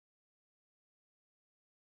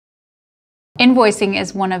Invoicing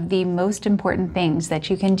is one of the most important things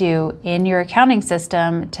that you can do in your accounting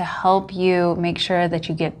system to help you make sure that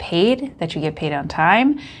you get paid on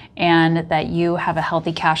time, and that you have a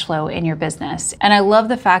healthy cash flow in your business. And I love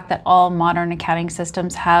the fact that all modern accounting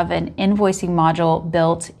systems have an invoicing module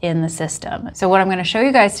built in the system. So what I'm going to show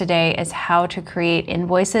you guys today is how to create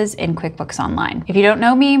invoices in QuickBooks Online. If you don't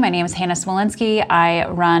know me, my name is Hannah Smolinski. I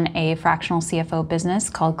run a fractional CFO business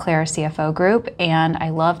called Clara CFO Group, and I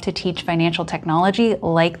love to teach financial technology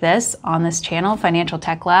like this on this channel, Financial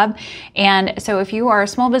Tech Lab. And so if you are a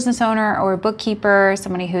small business owner or a bookkeeper,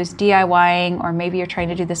 somebody who's DIYing, or maybe you're trying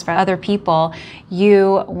to do this for other people,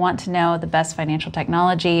 you want to know the best financial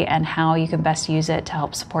technology and how you can best use it to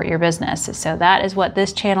help support your business. So that is what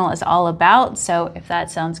this channel is all about. So if that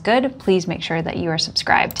sounds good, please make sure that you are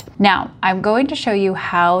subscribed. Now, I'm going to show you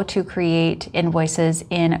how to create invoices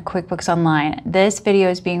in QuickBooks Online. This video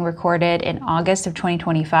is being recorded in August of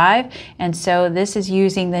 2025, and so this is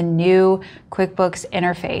using the new QuickBooks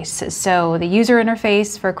interface. So the user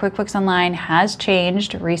interface for QuickBooks Online has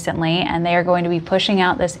changed recently, and they are going to be pushing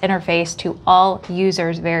out this interface to all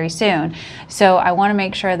users very soon. So I want to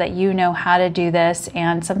make sure that you know how to do this,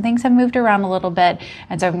 and some things have moved around a little bit,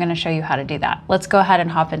 and so I'm going to show you how to do that. Let's go ahead and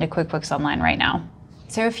hop into QuickBooks Online right now.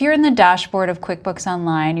 So if you're in the dashboard of QuickBooks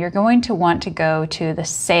Online, you're going to want to go to the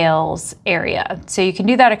sales area. So you can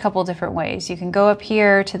do that a couple different ways. You can go up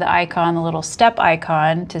here to the icon, the little step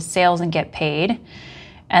icon, to sales and get paid.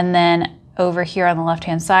 And then over here on the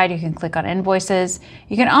left-hand side, you can click on invoices.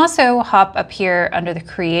 You can also hop up here under the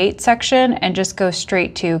create section and just go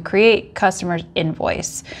straight to create customer's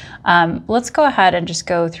invoice. Let's go ahead and just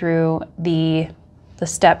go through the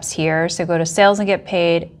steps here. So go to sales and get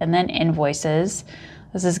paid, and then invoices.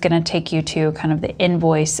 This is going to take you to kind of the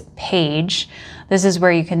invoice page. This is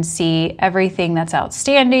where you can see everything that's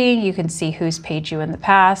outstanding. You can see who's paid you in the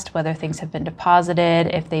past, whether things have been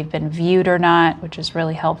deposited, if they've been viewed or not, which is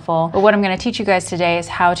really helpful. But what I'm going to teach you guys today is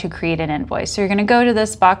how to create an invoice. So you're going to go to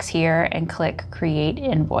this box here and click Create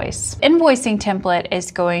Invoice. Invoicing template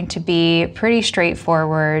is going to be pretty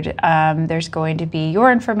straightforward. There's going to be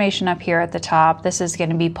your information up here at the top. This is going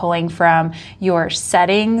to be pulling from your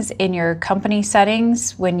settings in your company settings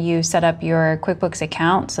when you set up your QuickBooks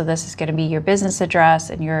account. So this is going to be your business address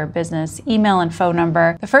and your business email and phone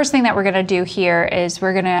number. The first thing that we're going to do here is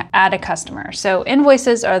we're going to add a customer. So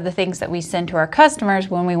invoices are the things that we send to our customers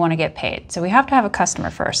when we want to get paid. So we have to have a customer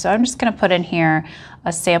first. So I'm just going to put in here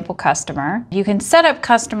a sample customer. You can set up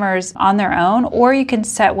customers on their own, or you can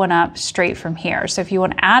set one up straight from here. So if you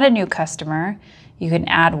want to add a new customer, you can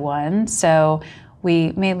add one. So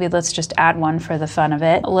let's just add one for the fun of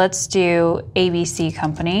it. Let's do ABC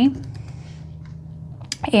Company.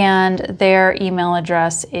 And their email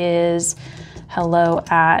address is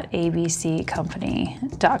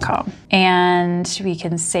hello@abccompany.com. And we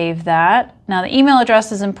can save that. Now the email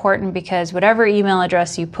address is important because whatever email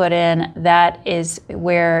address you put in, that is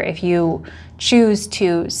where, if you choose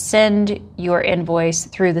to send your invoice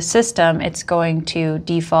through the system, it's going to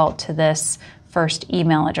default to this first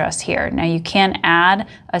email address here. Now you can add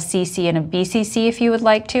a CC and a BCC if you would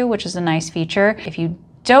like to, which is a nice feature. If you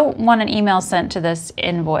don't want an email sent to this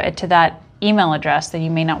invoice, to that email address, then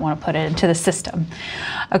you may not want to put it into the system.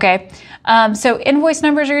 Okay, so invoice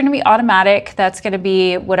numbers are going to be automatic. That's going to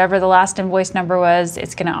be whatever the last invoice number was.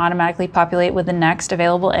 It's going to automatically populate with the next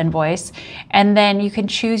available invoice. And then you can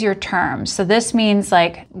choose your terms. So this means,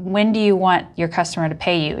 like, when do you want your customer to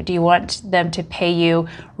pay you? Do you want them to pay you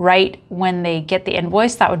right when they get the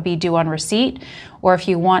invoice? That would be due on receipt. Or if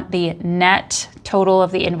you want the net total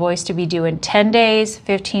of the invoice to be due in 10 days,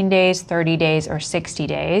 15 days, 30 days, or 60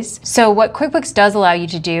 days. So what QuickBooks does allow you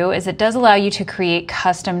to do is it does allow you to create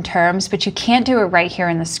custom terms, but you can't do it right here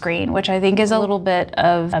in the screen, which I think is a little bit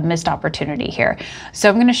of a missed opportunity here. So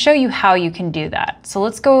I'm going to show you how you can do that. So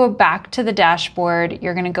let's go back to the dashboard.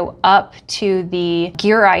 You're going to go up to the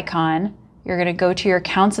gear icon. You're going to go to your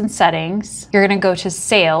accounts and settings. You're going to go to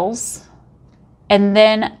sales. And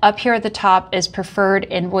then up here at the top is preferred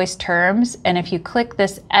invoice terms. And if you click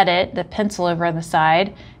this edit, the pencil over on the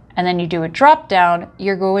side, and then you do a drop down,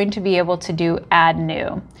 you're going to be able to do add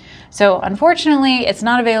new. So unfortunately, it's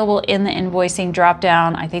not available in the invoicing drop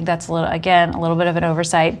down. I think that's a little bit of an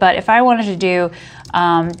oversight. But if I wanted to do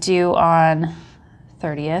due on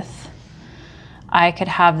 30th, I could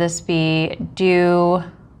have this be due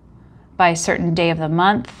by a certain day of the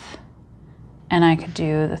month, and I could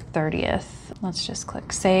do the 30th. Let's just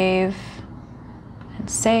click save and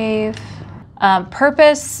save.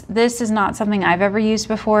 Purpose, this is not something I've ever used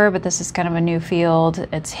before, but this is kind of a new field.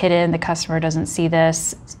 It's hidden, the customer doesn't see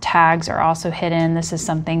this. Tags are also hidden. This is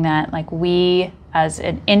something that like we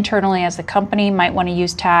internally as a company might want to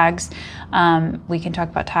use tags. We can talk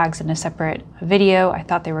about tags in a separate video. I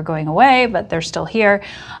thought they were going away, but they're still here.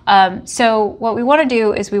 So what we want to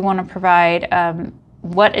do is we want to provide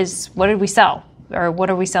what did we sell? Or what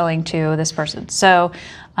are we selling to this person? So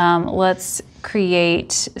let's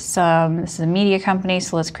create some, this is a media company,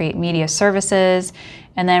 so let's create media services,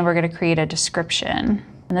 and then we're gonna create a description.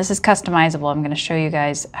 And this is customizable. I'm gonna show you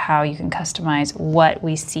guys how you can customize what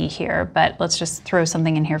we see here, but let's just throw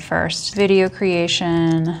something in here first. Video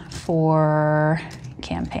creation for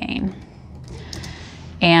campaign.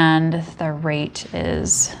 And the rate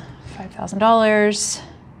is $5,000.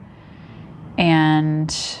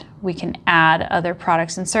 And we can add other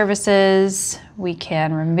products and services. We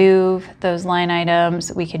can remove those line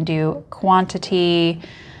items. We can do quantity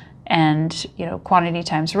and quantity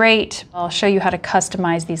times rate. I'll show you how to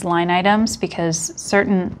customize these line items because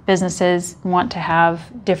certain businesses want to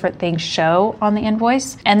have different things show on the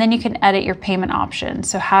invoice. And then you can edit your payment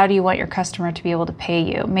options. So how do you want your customer to be able to pay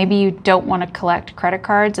you? Maybe you don't want to collect credit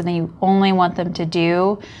cards and then you only want them to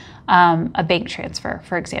do a bank transfer,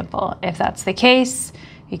 for example. If that's the case,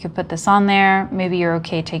 you could put this on there. Maybe you're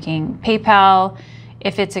okay taking PayPal.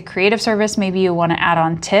 If it's a creative service, maybe you want to add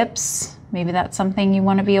on tips. Maybe that's something you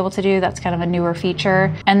want to be able to do. That's kind of a newer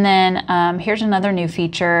feature. And then here's another new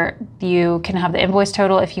feature. You can have the invoice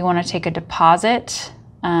total. If you want to take a deposit,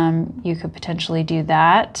 you could potentially do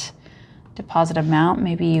that. Deposit amount,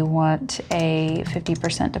 maybe you want a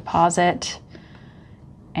 50% deposit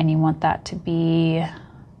and you want that to be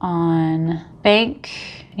on bank.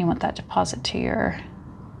 And you want that deposit to your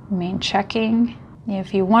main checking.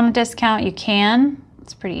 If you want a discount, you can.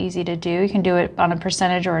 It's pretty easy to do. You can do it on a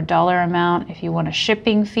percentage or a dollar amount. If you want a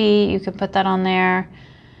shipping fee, you can put that on there.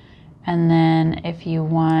 And then if you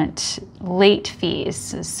want late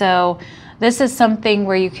fees. So this is something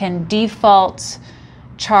where you can default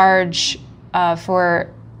charge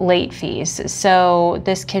for late fees. So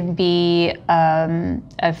this can be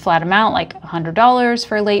a flat amount, like $100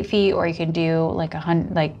 for a late fee, or you can do like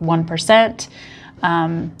 1%.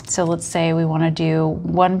 So let's say we want to do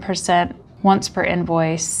 1% once per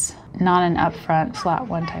invoice, not an upfront flat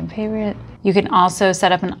one-time payment. You can also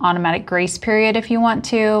set up an automatic grace period if you want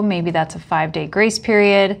to. Maybe that's a 5-day grace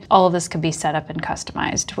period. All of this could be set up and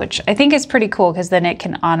customized, which I think is pretty cool because then it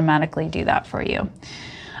can automatically do that for you.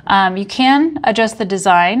 You can adjust the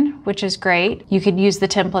design, which is great. You can use the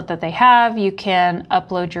template that they have. You can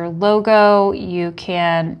upload your logo. You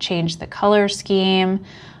can change the color scheme.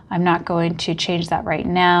 I'm not going to change that right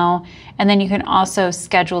now. And then you can also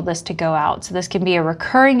schedule this to go out. So this can be a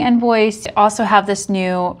recurring invoice. You also have this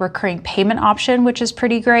new recurring payment option, which is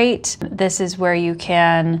pretty great. This is where you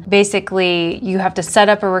can basically, you have to set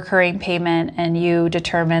up a recurring payment and you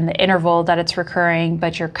determine the interval that it's recurring,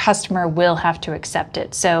 but your customer will have to accept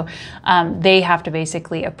it. So they have to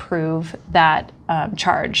basically approve that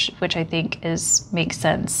charge, which I think makes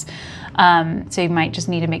sense. So you might just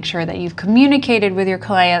need to make sure that you've communicated with your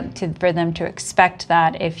client for them to expect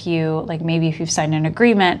that if you, maybe if you've signed an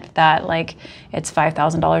agreement that it's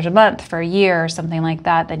 $5,000 a month for a year or something like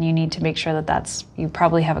that, then you need to make sure that you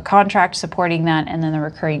probably have a contract supporting that, and then the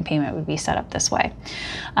recurring payment would be set up this way.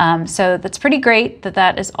 So that's pretty great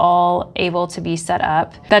that is all able to be set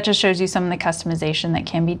up. That just shows you some of the customization that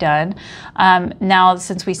can be done. Now,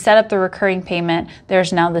 since we set up the recurring payment,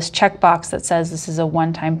 there's now this checkbox that says this is a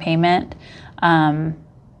one-time payment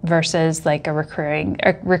versus like a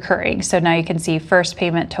recurring. So now you can see first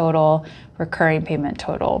payment total, recurring payment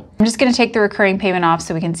total. I'm just going to take the recurring payment off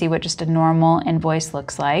so we can see what just a normal invoice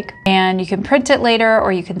looks like. And you can print it later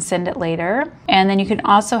or you can send it later. And then you can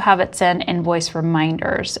also have it send invoice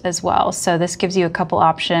reminders as well. So this gives you a couple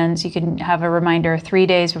options. You can have a reminder 3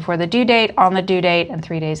 days before the due date, on the due date, and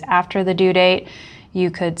 3 days after the due date. You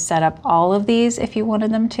could set up all of these if you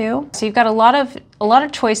wanted them to. So you've got a lot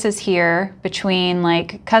of choices here between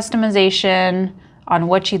like customization on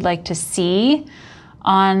what you'd like to see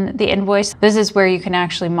on the invoice. This is where you can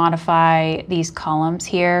actually modify these columns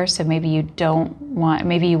here. So maybe you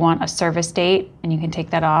want a service date and you can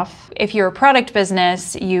take that off. If you're a product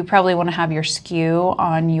business, you probably want to have your SKU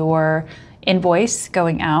on your invoice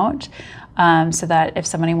going out. So that if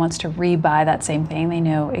somebody wants to rebuy that same thing, they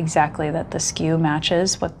know exactly that the SKU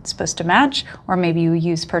matches what's supposed to match, or maybe you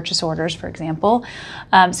use purchase orders, for example.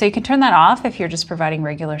 So you can turn that off if you're just providing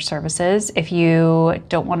regular services. If you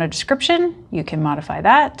don't want a description, you can modify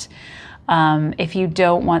that. If you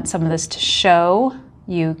don't want some of this to show,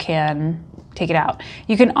 you can take it out.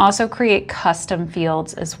 You can also create custom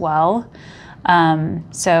fields as well. I'm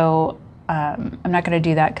not going to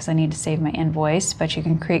do that because I need to save my invoice, but you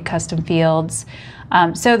can create custom fields.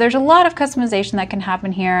 So there's a lot of customization that can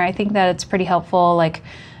happen here. I think that it's pretty helpful. Like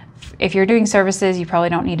if you're doing services, you probably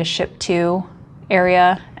don't need a ship to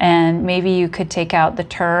area, and maybe you could take out the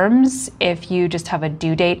terms if you just have a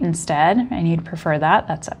due date instead and you'd prefer that.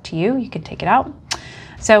 That's up to you. You could take it out.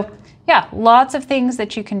 So yeah, lots of things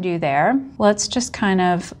that you can do there. Let's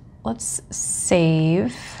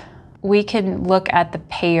save. We can look at the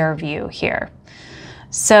payer view here.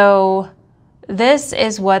 So this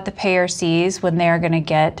is what the payer sees when they're going to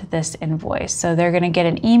get this invoice. So they're going to get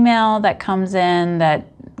an email that comes in that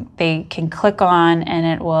they can click on, and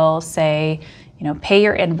it will say, you know, pay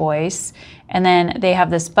your invoice. And then they have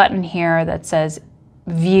this button here that says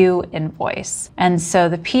view invoice. And so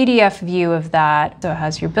the PDF view of that, so it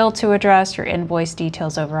has your bill to address, your invoice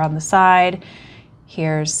details over on the side.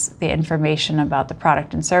 Here's the information about the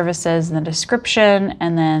product and services and the description,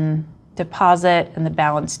 and then deposit and the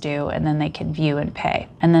balance due, and then they can view and pay.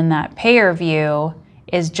 And then that payer view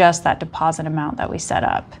is just that deposit amount that we set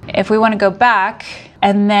up. If we want to go back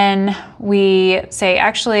and then we say,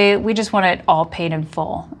 actually, we just want it all paid in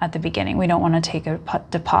full at the beginning. We don't want to take a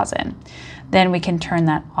deposit. Then we can turn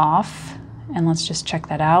that off, and let's just check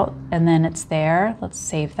that out. And then it's there. Let's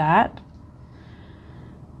save that.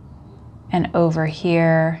 And over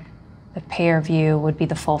here, the payer view would be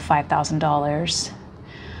the full $5,000.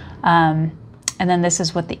 And then this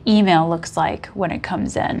is what the email looks like when it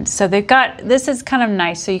comes in. So they've got, this is kind of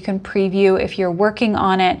nice, so you can preview if you're working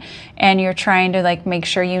on it and you're trying to like make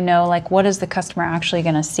sure you know like what is the customer actually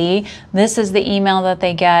gonna see. This is the email that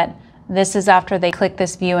they get. This is after they click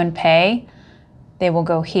this view and pay. They will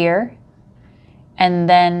go here, and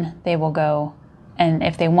then they will go, and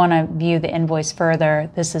if they want to view the invoice further,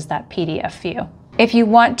 this is that PDF view. If you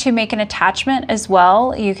want to make an attachment as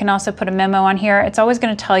well, you can also put a memo on here. It's always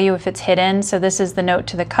going to tell you if it's hidden. So this is the note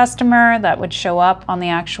to the customer that would show up on the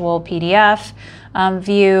actual PDF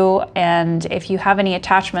view. And if you have any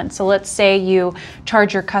attachments, so let's say you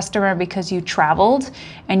charge your customer because you traveled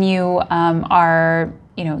and you are,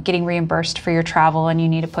 you know, getting reimbursed for your travel, and you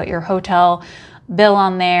need to put your hotel bill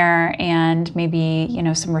on there and maybe, you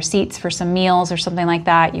know, some receipts for some meals or something like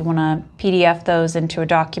that. You want to PDF those into a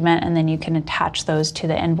document, and then you can attach those to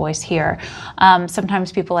the invoice here.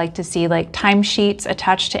 Sometimes people like to see like timesheets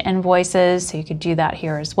attached to invoices, so you could do that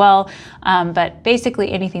here as well. But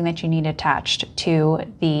basically anything that you need attached to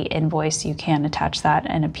the invoice, you can attach that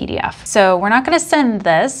in a PDF. So we're not going to send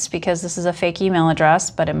this because this is a fake email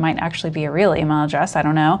address, but it might actually be a real email address. I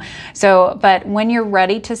don't know. So, but when you're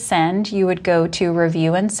ready to send, you would go to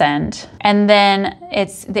review and send, and then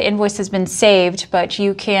the invoice has been saved, but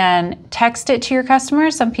you can text it to your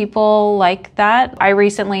customers. Some people like that. I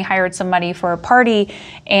recently hired somebody for a party,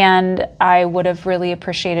 and I would have really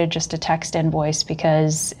appreciated just a text invoice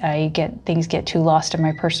because things get too lost in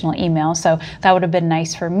my personal email. So that would have been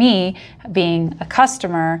nice for me being a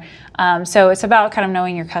customer. So it's about kind of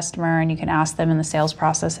knowing your customer, and you can ask them in the sales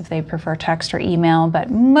process if they prefer text or email, but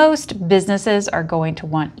most businesses are going to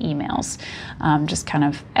want emails. Just kind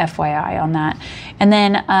of FYI on that. And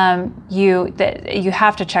then you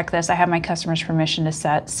have to check this. I have my customer's permission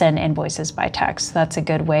to send invoices by text. That's a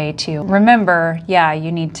good way to remember, yeah,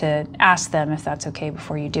 you need to ask them if that's okay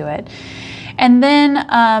before you do it. And then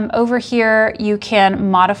over here, you can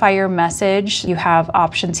modify your message. You have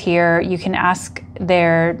options here. You can ask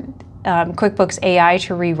their QuickBooks AI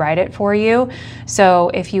to rewrite it for you. So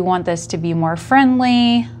if you want this to be more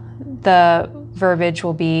friendly, the verbiage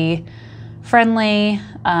will be friendly,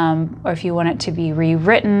 or if you want it to be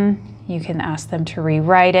rewritten, you can ask them to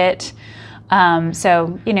rewrite it.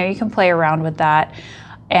 So, you know, you can play around with that.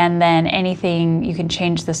 And then anything, you can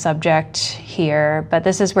change the subject here, but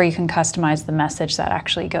this is where you can customize the message that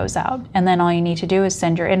actually goes out. And then all you need to do is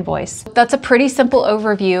send your invoice. That's a pretty simple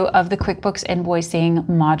overview of the QuickBooks Invoicing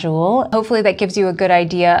module. Hopefully that gives you a good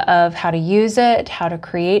idea of how to use it, how to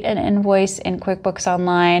create an invoice in QuickBooks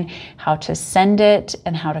Online, how to send it,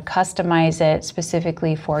 and how to customize it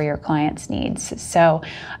specifically for your client's needs. So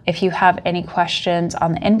if you have any questions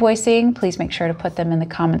on the invoicing, please make sure to put them in the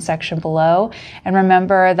comment section below. And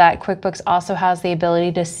remember, Remember that QuickBooks also has the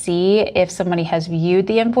ability to see if somebody has viewed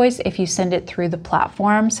the invoice if you send it through the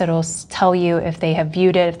platform. So it'll tell you if they have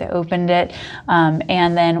viewed it, if they opened it.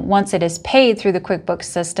 And then once it is paid through the QuickBooks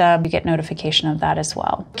system, you get notification of that as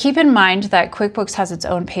well. Keep in mind that QuickBooks has its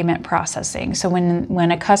own payment processing. So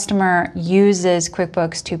when a customer uses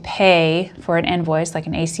QuickBooks to pay for an invoice, like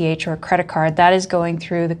an ACH or a credit card, that is going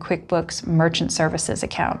through the QuickBooks Merchant Services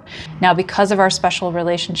account. Now, because of our special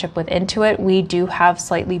relationship with Intuit, we do have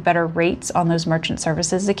slightly better rates on those merchant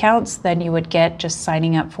services accounts than you would get just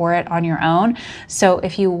signing up for it on your own. So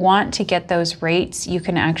if you want to get those rates, you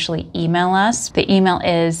can actually email us. The email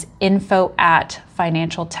is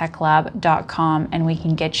info@financialtechlab.com, and we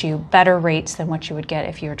can get you better rates than what you would get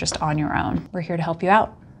if you were just on your own. We're here to help you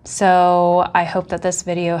out. So I hope that this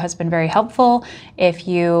video has been very helpful. If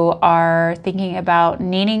you are thinking about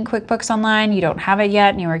needing QuickBooks Online, you don't have it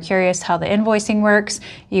yet, and you are curious how the invoicing works,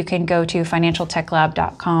 you can go to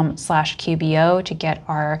financialtechlab.com/QBO to get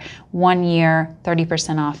our 1-year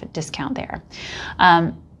 30% off discount there.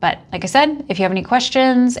 But like I said, if you have any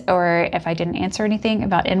questions or if I didn't answer anything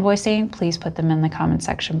about invoicing, please put them in the comment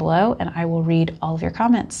section below and I will read all of your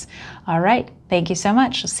comments. All right, thank you so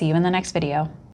much. I'll see you in the next video.